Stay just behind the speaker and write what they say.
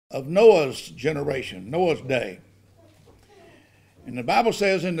of Noah's generation, Noah's day. And the Bible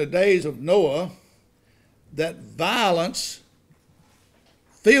says in the days of Noah that violence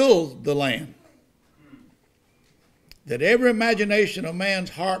filled the land. That every imagination of man's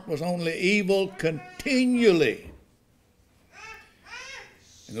heart was only evil continually.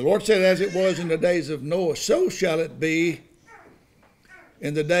 And the Lord said, as it was in the days of Noah, so shall it be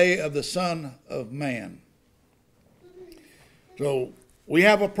in the day of the Son of Man. So we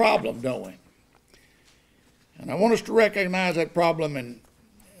have a problem, don't we? And I want us to recognize that problem and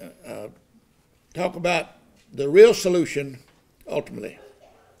talk about the real solution ultimately.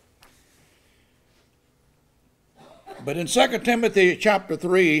 But in 2 Timothy chapter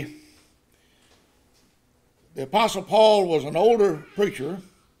 3, the Apostle Paul was an older preacher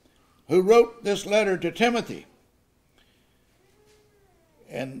who wrote this letter to Timothy.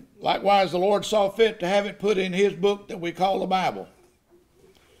 And likewise, the Lord saw fit to have it put in his book that we call the Bible.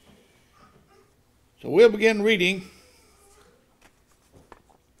 So we'll begin reading.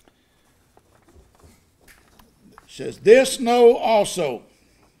 It says, "This know also,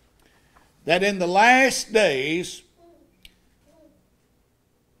 that in the last days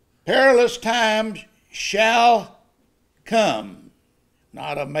perilous times shall come."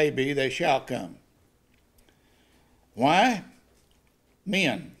 Not a maybe, they shall come. Why?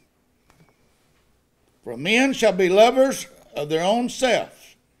 Men. For men shall be lovers of their own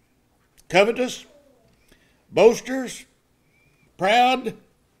selves, covetous, boasters, proud,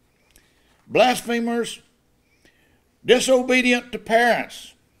 blasphemers, disobedient to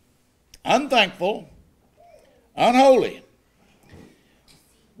parents, unthankful, unholy,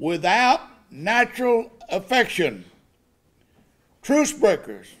 without natural affection, truce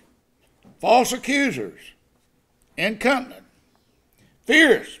breakers, false accusers, incontinent,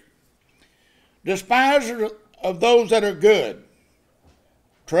 fierce, despisers of those that are good,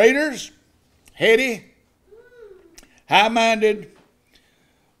 traitors, heady, high-minded,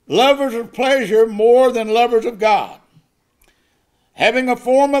 lovers of pleasure more than lovers of God, having a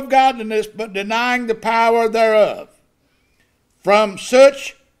form of godliness but denying the power thereof. From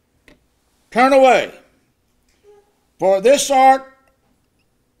such turn away. For this sort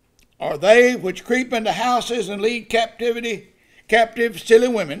are they which creep into houses and lead captive silly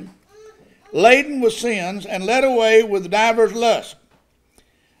women, laden with sins, and led away with divers lusts,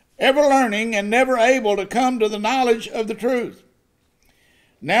 ever learning and never able to come to the knowledge of the truth.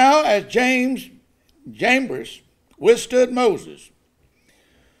 Now as Jambres withstood Moses,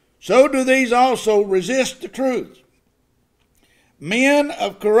 so do these also resist the truth. Men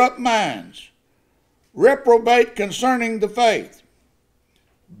of corrupt minds, reprobate concerning the faith.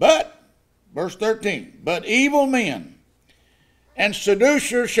 But, verse 13, but evil men and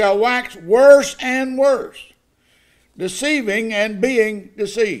seducers shall wax worse and worse, deceiving and being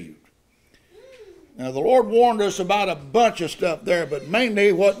deceived. Now, the Lord warned us about a bunch of stuff there, but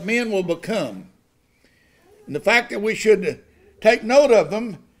mainly what men will become. And the fact that we should take note of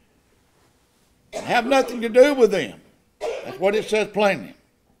them and have nothing to do with them. That's what it says plainly.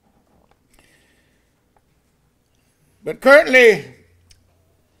 But currently,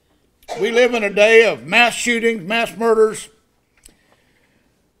 we live in a day of mass shootings, mass murders.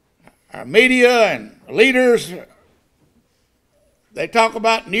 Our media and leaders, they talk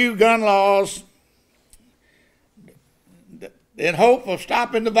about new gun laws in hope of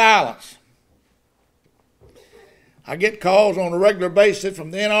stopping the violence. I get calls on a regular basis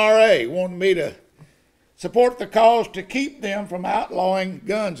from the NRA wanting me to support the cause to keep them from outlawing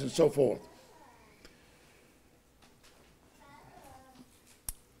guns and so forth.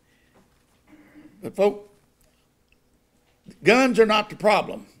 But folks, guns are not the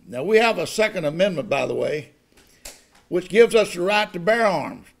problem. Now, we have a Second Amendment, by the way, which gives us the right to bear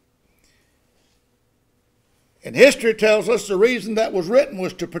arms. And history tells us the reason that was written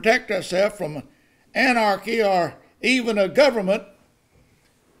was to protect ourselves from anarchy or even a government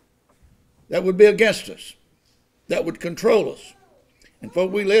that would be against us, that would control us. And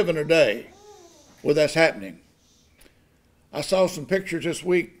folks, we live in a day where that's happening. I saw some pictures this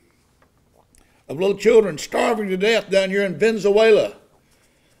week of little children starving to death down here in Venezuela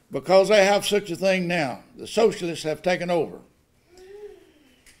because they have such a thing now. The socialists have taken over.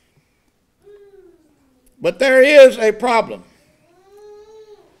 But there is a problem.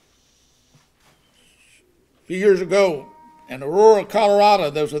 A few years ago in Aurora, Colorado,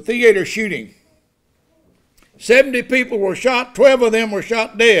 there was a theater shooting. 70 people were shot, 12 of them were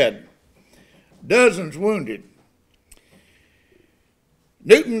shot dead, dozens wounded.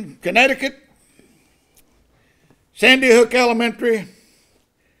 Newton, Connecticut, Sandy Hook Elementary,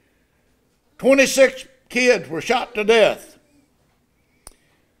 26 kids were shot to death.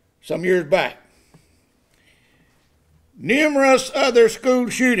 some years back. Numerous other school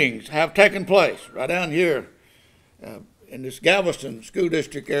shootings have taken place right down here in this Galveston school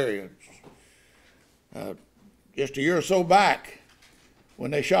district area. Just a year or so back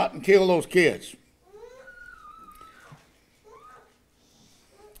when they shot and killed those kids.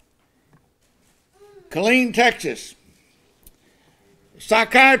 Killeen, Texas.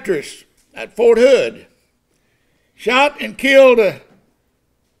 Psychiatrist at Fort Hood shot and killed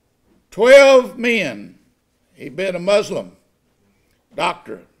 12 men. He'd been a Muslim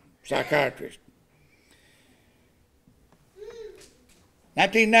doctor, psychiatrist.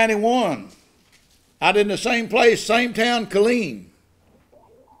 1991, out in the same place, same town, Killeen.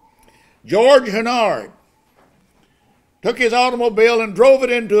 George Hennard took his automobile and drove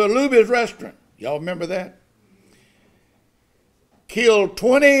it into a Luby's restaurant. Y'all remember that? Killed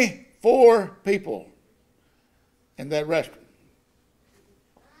 24 people in that restaurant.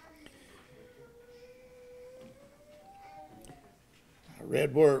 I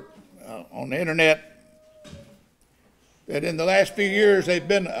read word on the internet that in the last few years there have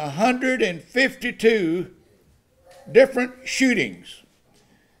been 152 different shootings.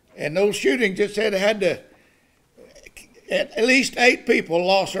 And those shootings, it said had to, at least 8 people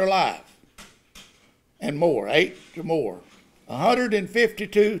lost their lives. And more, 8 or more.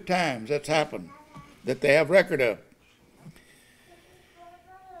 152 times that's happened that they have record of.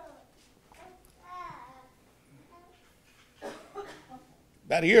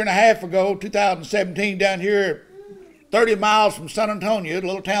 About a year and a half ago, 2017, down here, 30 miles from San Antonio, a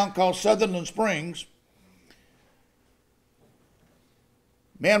little town called Sutherland Springs.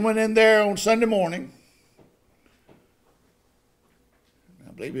 Man went in there on Sunday morning.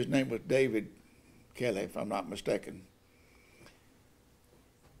 I believe his name was David Kelly, if I'm not mistaken.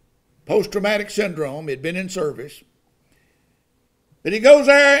 Post-traumatic syndrome, he'd been in service. But he goes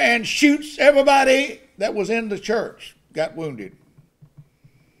there and shoots everybody that was in the church, got wounded.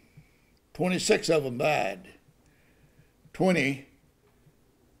 26 of them died. 20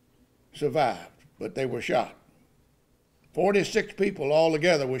 survived, but they were shot. 46 people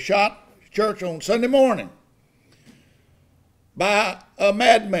altogether were shot at church on Sunday morning by a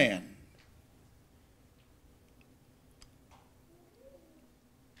madman.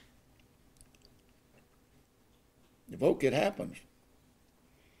 Folk, it happens.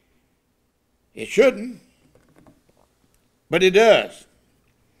 It shouldn't, but it does.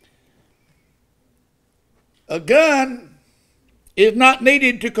 A gun is not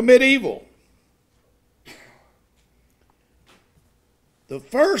needed to commit evil. The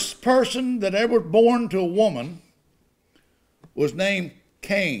first person that ever was born to a woman was named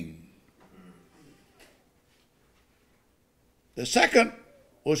Cain. The second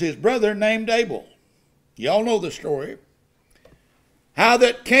was his brother named Abel. Y'all know the story. How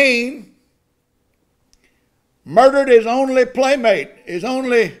that Cain murdered his only playmate, his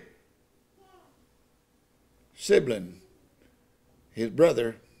only sibling, his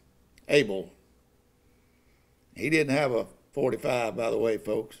brother Abel. He didn't have a 45, by the way,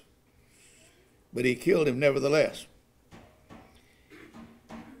 folks, but he killed him nevertheless.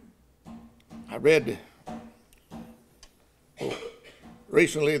 I read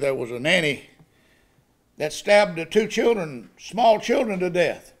recently there was a nanny that stabbed the 2 children, small children, to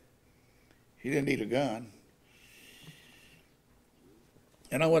death. He didn't need a gun.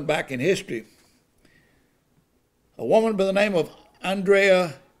 And I went back in history. A woman by the name of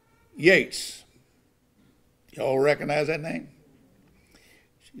Andrea Yates. Y'all recognize that name?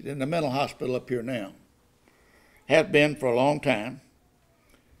 She's in the mental hospital up here now. Has been for a long time.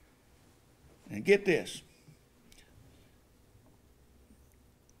 And get this.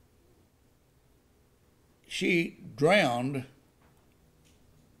 She drowned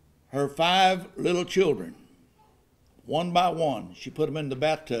her 5 little children, one by one. She put them in the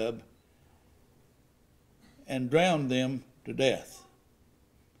bathtub and drowned them to death.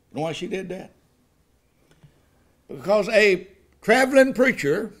 You know why she did that? Because a traveling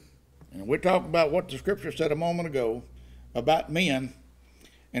preacher, and we're talking about what the scripture said a moment ago about men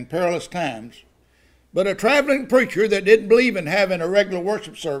in perilous times, but a traveling preacher that didn't believe in having a regular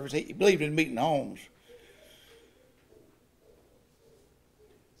worship service, he believed in meeting homes.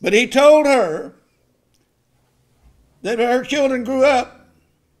 But he told her that her children grew up,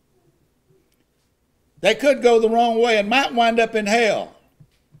 they could go the wrong way and might wind up in hell.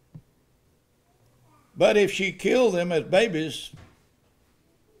 But if she killed them as babies,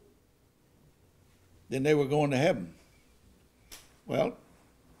 then they were going to heaven. Well,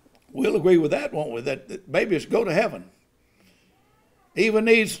 we'll agree with that, won't we? That babies go to heaven. Even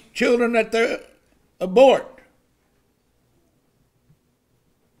these children that they abort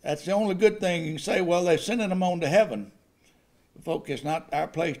That's the only good thing. You can say, well, they're sending them on to heaven. But folks, it's not our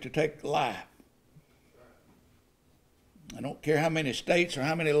place to take life. I don't care how many states or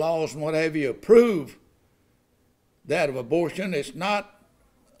how many laws and what have you approve that of abortion. It's not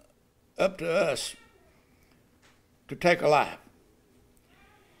up to us to take a life.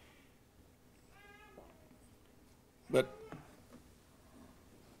 But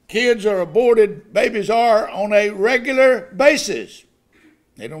kids are aborted, babies are, on a regular basis.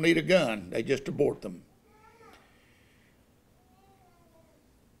 They don't need a gun, they just abort them.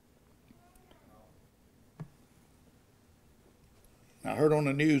 I heard on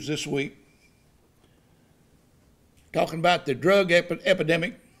the news this week, talking about the drug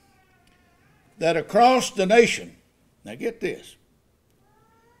epidemic, that across the nation, now get this,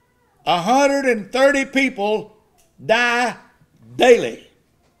 130 people die daily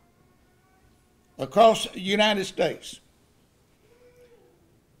across the United States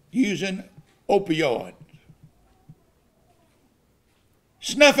using opioids,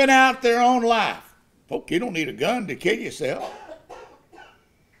 snuffing out their own life. Folks, you don't need a gun to kill yourself.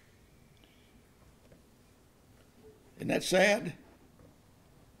 Isn't that sad?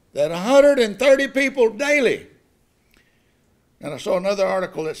 That 130 people daily. And I saw another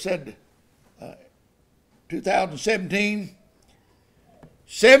article that said 2017,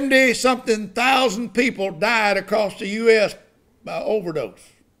 70-something thousand people died across the U.S. by overdose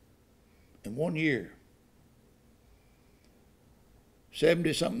in 1 year.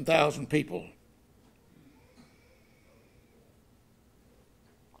 70-something thousand people.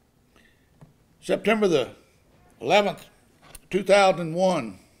 September the 11th,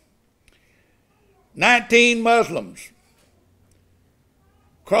 2001, 19 Muslims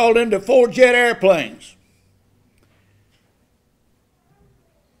crawled into 4 jet airplanes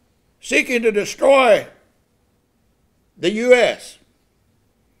seeking to destroy the U.S.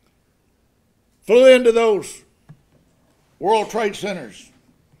 Flew into those World Trade Centers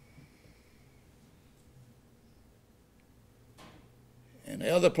and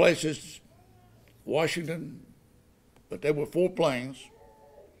the other places, Washington, but there were 4 planes.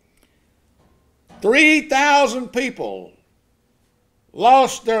 3,000 people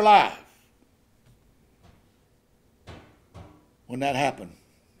lost their life when that happened.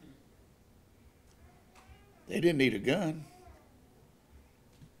 They didn't need a gun.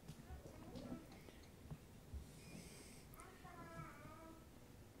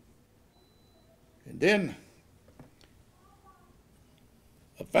 And then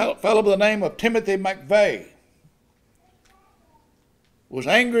a fellow by the name of Timothy McVeigh was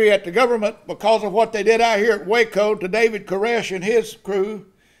angry at the government because of what they did out here at Waco to David Koresh and his crew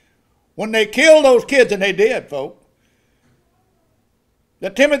when they killed those kids, and they did, folks.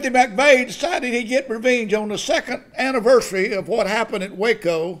 That Timothy McVeigh decided he'd get revenge on the 2nd anniversary of what happened at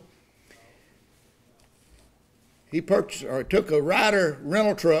Waco. He took a Ryder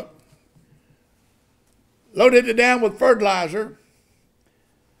rental truck, loaded it down with fertilizer,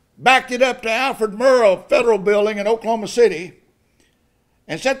 backed it up to Alfred Murrah Federal Building in Oklahoma City,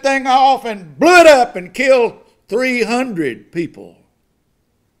 and set that thing off and blew it up and killed 300 people.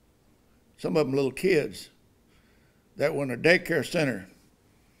 Some of them little kids that were in a daycare center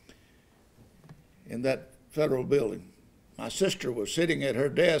in that federal building. My sister was sitting at her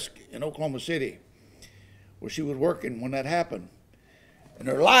desk in Oklahoma City where she was working when that happened. And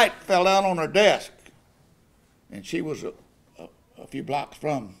her light fell down on her desk. And she was a few blocks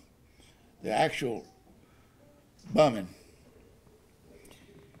from the actual bombing.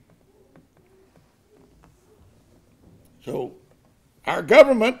 So our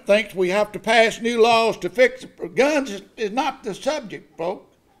government thinks we have to pass new laws to fix it. Guns is not the subject, folks.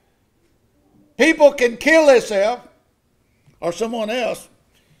 People can kill themselves or someone else.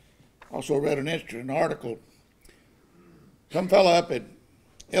 Also read an interesting article. Some fellow up in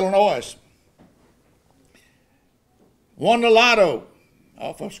Illinois won the lotto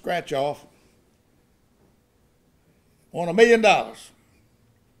off a scratch off. Won $1 million. A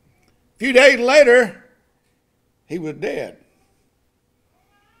few days later, he was dead.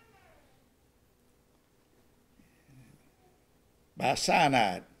 By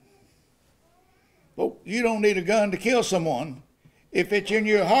cyanide. Well, you don't need a gun to kill someone if it's in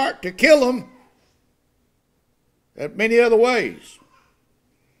your heart to kill them. There are many other ways.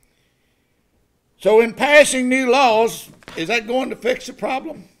 So in passing new laws, is that going to fix the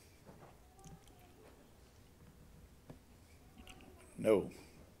problem? No.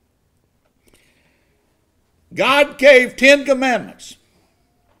 God gave 10 commandments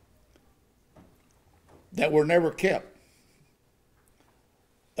that were never kept,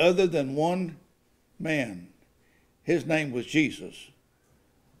 other than one man. His name was Jesus,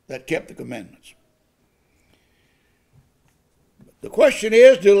 that kept the commandments. The question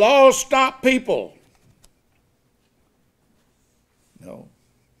is, do laws stop people? No.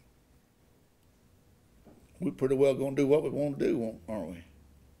 We're pretty well going to do what we want to do, aren't we?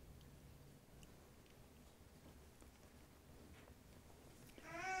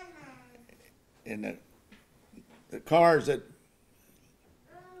 And the cars that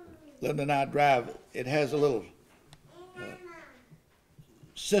Linda and I drive, it has a little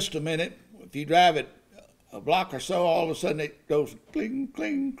system in it. If you drive it a block or so, all of a sudden it goes cling,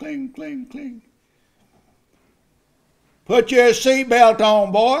 cling, cling, cling, cling. Put your seatbelt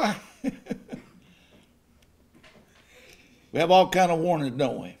on, boy. We have all kind of warnings,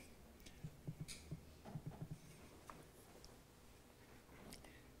 don't we?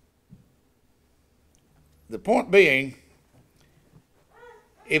 The point being,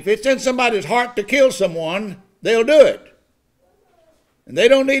 if it's in somebody's heart to kill someone, they'll do it. And they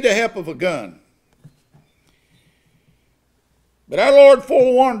don't need the help of a gun. But our Lord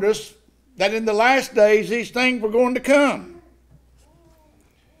forewarned us that in the last days these things were going to come.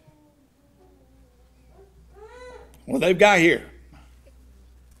 Well, they've got here.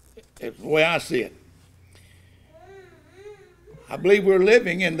 It's the way I see it. I believe we're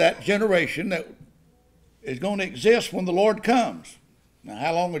living in that generation that is going to exist when the Lord comes. Now,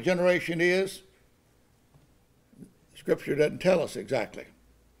 how long a generation is, Scripture doesn't tell us exactly.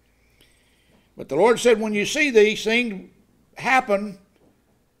 But the Lord said, when you see these things happen,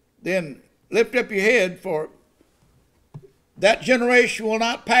 then lift up your head, for that generation will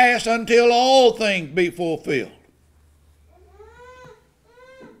not pass until all things be fulfilled.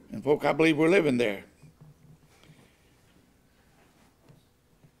 And folk, I believe we're living there.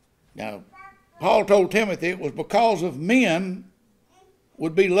 Now, Paul told Timothy it was because of men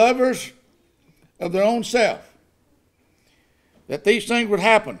would be lovers of their own self that these things would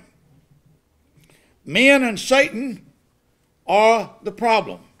happen. Men and Satan are the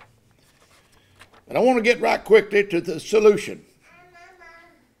problem. But I want to get right quickly to the solution.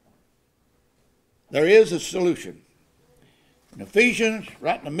 There is a solution. In Ephesians,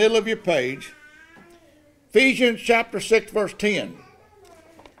 right in the middle of your page, Ephesians chapter 6, verse 10.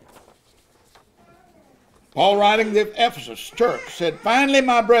 Paul, writing to the Ephesus church, said, "Finally,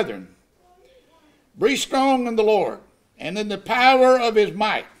 my brethren, be strong in the Lord and in the power of his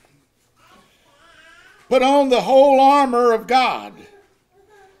might. Put on the whole armor of God,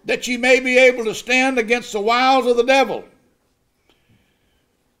 that ye may be able to stand against the wiles of the devil.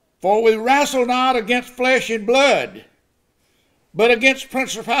 For we wrestle not against flesh and blood, but against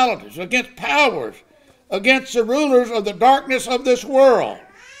principalities, against powers, against the rulers of the darkness of this world,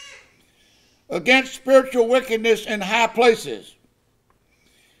 against spiritual wickedness in high places.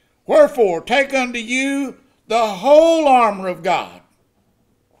 Wherefore, take unto you the whole armor of God,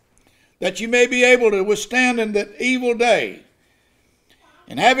 that you may be able to withstand in the evil day.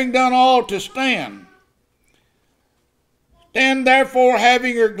 And having done all to stand, stand therefore,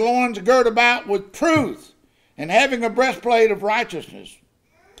 having your loins girt about with truth, and having a breastplate of righteousness,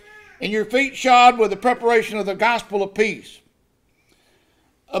 and your feet shod with the preparation of the gospel of peace.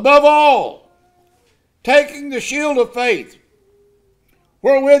 Above all, taking the shield of faith,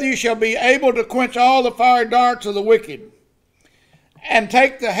 wherewith you shall be able to quench all the fiery darts of the wicked, and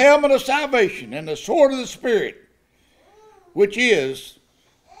take the helmet of salvation and the sword of the Spirit, which is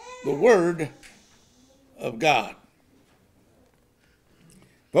the Word of God."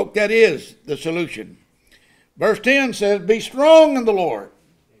 Folks, that is the solution. Verse 10 says, "Be strong in the Lord."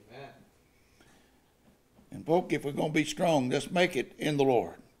 Amen. And folks, if we're going to be strong, let's make it in the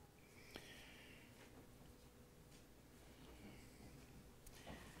Lord.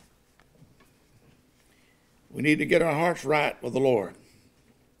 We need to get our hearts right with the Lord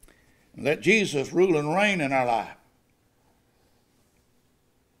and let Jesus rule and reign in our life.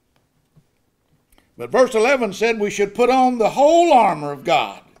 But verse 11 said we should put on the whole armor of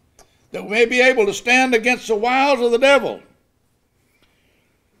God, that we may be able to stand against the wiles of the devil.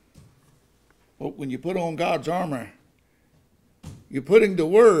 Well, when you put on God's armor, you're putting the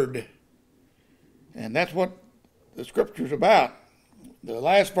Word, and that's what the Scripture's about. The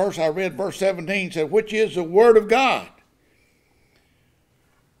last verse I read, verse 17, said, which is the Word of God.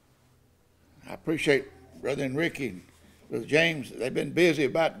 I appreciate Brother Enrique and Brother James. They've been busy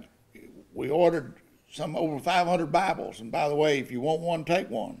about, we ordered some over 500 Bibles. And by the way, if you want one, take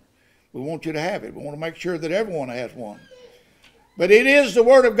one. We want you to have it. We want to make sure that everyone has one. But it is the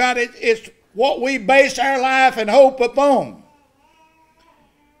Word of God. It's what we base our life and hope upon.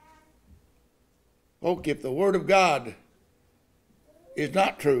 Folks, if the Word of God is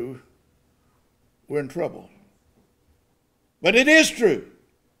not true, we're in trouble. But it is true.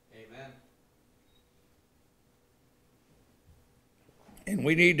 And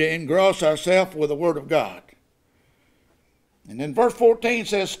we need to engross ourselves with the Word of God. And then verse 14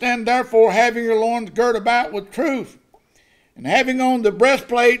 says, stand therefore, having your loins girt about with truth, and having on the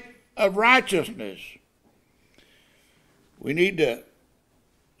breastplate of righteousness. We need to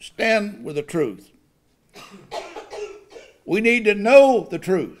stand with the truth. We need to know the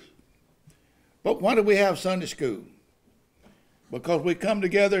truth. But why do we have Sunday school? Because we come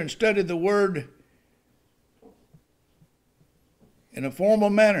together and study the Word in a formal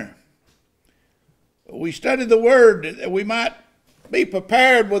manner. We study the Word that we might be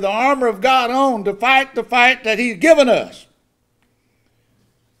prepared with the armor of God on to fight the fight that He's given us.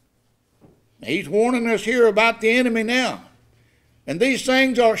 He's warning us here about the enemy now. And these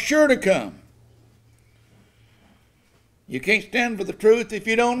things are sure to come. You can't stand for the truth if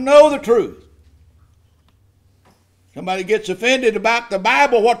you don't know the truth. Somebody gets offended about the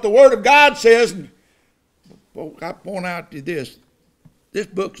Bible, what the Word of God says. And, folks, I point out to this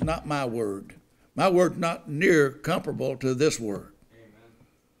book's not my word. My word's not near comparable to this word. Amen.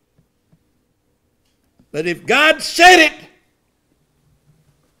 But if God said it,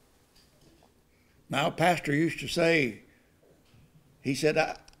 now a pastor used to say, he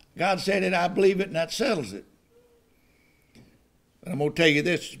said, God said it, I believe it, and that settles it. But I'm going to tell you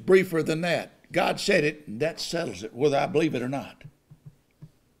this, it's briefer than that. God said it, and that settles it, whether I believe it or not.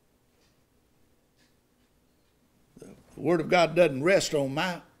 The Word of God doesn't rest on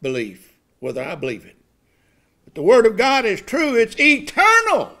my belief, whether I believe it. But the Word of God is true. It's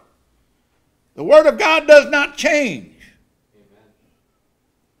eternal. The Word of God does not change. Amen.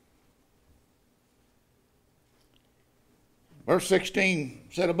 Verse 16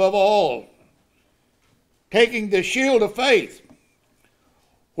 said, above all, taking the shield of faith,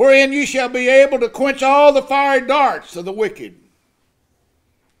 wherein you shall be able to quench all the fiery darts of the wicked.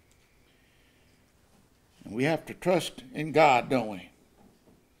 And we have to trust in God, don't we?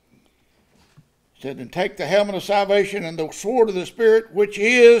 He said, and take the helmet of salvation and the sword of the Spirit, which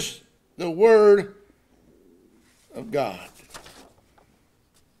is the Word of God.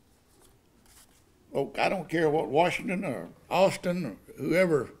 Oh, I don't care what Washington or Austin or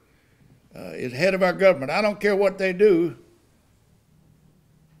whoever is head of our government. I don't care what they do.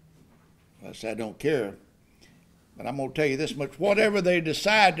 I say I don't care. But I'm going to tell you this much. Whatever they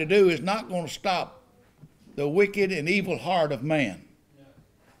decide to do is not going to stop the wicked and evil heart of man.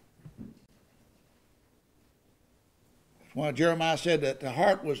 That's why Jeremiah said that the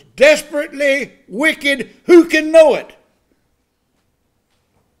heart was desperately wicked. Who can know it?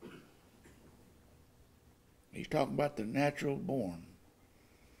 He's talking about the natural born.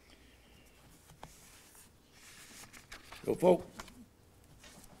 So, folks,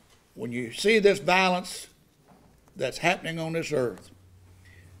 when you see this violence that's happening on this earth,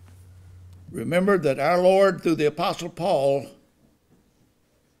 remember that our Lord, through the Apostle Paul,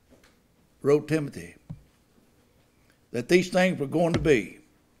 wrote Timothy that these things were going to be,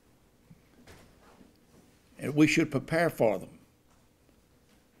 and we should prepare for them.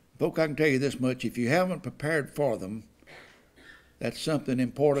 Folks, I can tell you this much. If you haven't prepared for them, that's something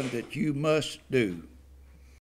important that you must do.